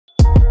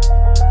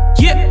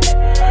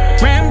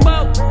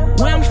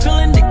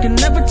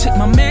tip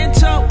my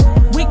mantle.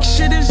 Weak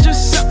shit is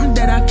just something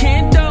that I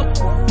can't do.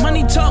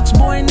 Money talks,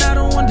 boy, and I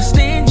don't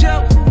understand,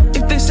 yo.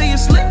 If they say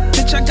it's lit,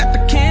 bitch, I got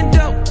the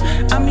candle.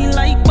 I mean,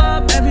 light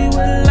bulb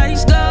everywhere the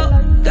lights go.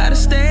 Gotta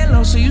stay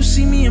low, so you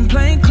see me in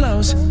plain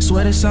clothes.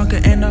 Swear this song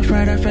could end up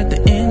right after at the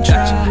intro.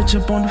 Got your bitch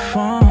up on the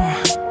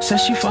phone. Said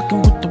she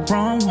fucking with the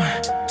wrong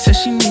one. Said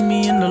she need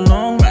me in the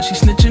long run. She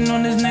snitching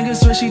on this nigga,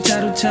 swear she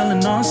tattoo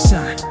telling on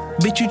son.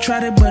 Bitch, you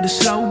tried it, but it's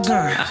slow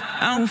gun.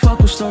 I don't fuck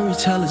with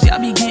storytellers, y'all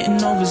be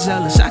getting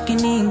overzealous. I can't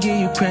even give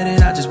you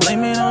credit, I just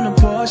blame it on the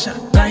portion.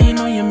 Lying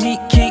on your meat,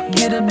 can't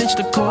get a bitch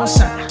to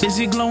cosign.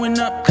 Busy glowing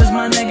up, cause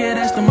my nigga,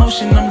 that's the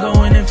motion. I'm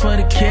going in for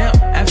the kill.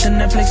 After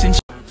Netflix and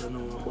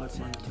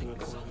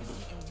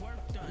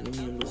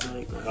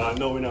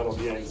no, we're not gonna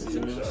be angry.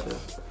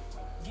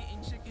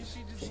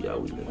 See how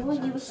we live. Oh,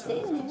 you were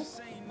sitting there.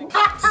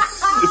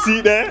 You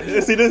see that?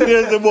 You see this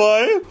here's the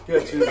boy?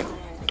 Got you. I'm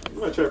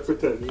gonna try to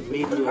pretend.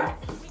 You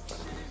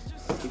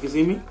can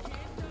see me?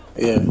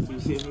 Yeah. You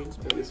see me?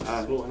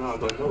 Alright,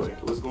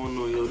 what's going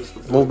on, yo?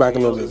 This Move back a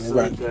little bit. Move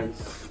back.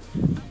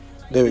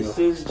 There we go. This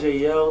is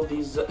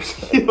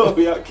Jayelthezeitgeist. Yo,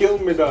 y'all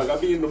killing me, dog. I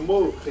be in the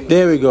mood.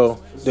 There we go.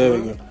 There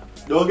we go.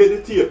 Don't get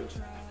the tip.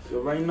 So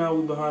right now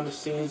we behind the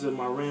scenes of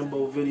my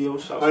Rambo video.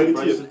 Shout out to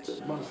Bryson.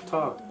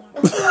 Talk.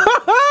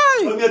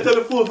 Let me tell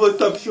the fool for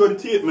stop show the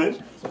tape,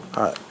 man.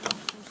 Alright.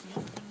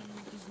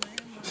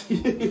 Yo,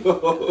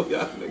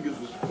 y'all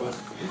niggas is fun.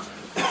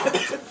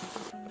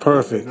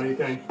 Perfect. Now you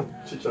can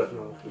chit chat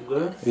now. You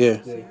good? Yeah.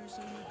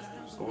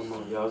 What's going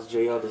on, y'all? It's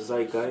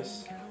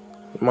Jayelthezeitgeist.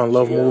 Man,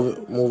 love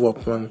move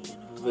up, man.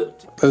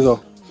 Let's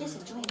go.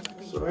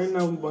 So right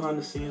now we behind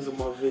the scenes of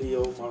my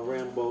video, my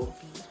Rambo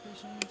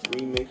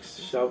remix.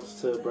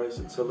 Shouts to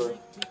Bryson Tiller.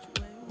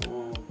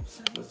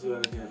 Let's do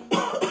that again.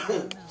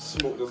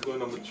 Smoke that's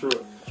going on the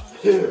truck.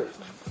 Here.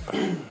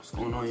 What's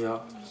going on,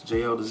 y'all? It's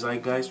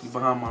Jayelthezeitgeist. We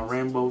behind my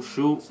Rambo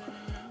shoot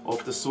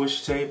off the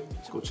Swish tape.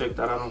 Go check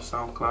that out on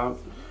SoundCloud.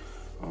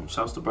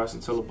 Shouts to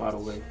Bryson Tiller, by the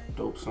way.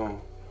 Dope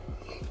song.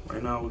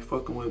 Right now we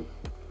fucking with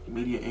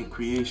Media Inc.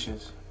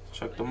 Creations.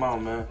 Check them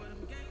out, man.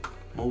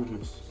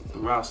 Movements. The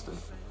roster.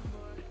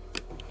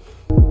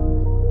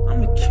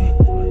 I'm the king,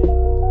 boy.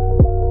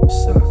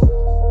 What's up?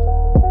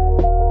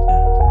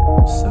 Yeah,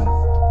 what's up?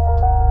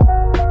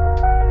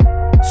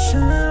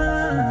 Shine.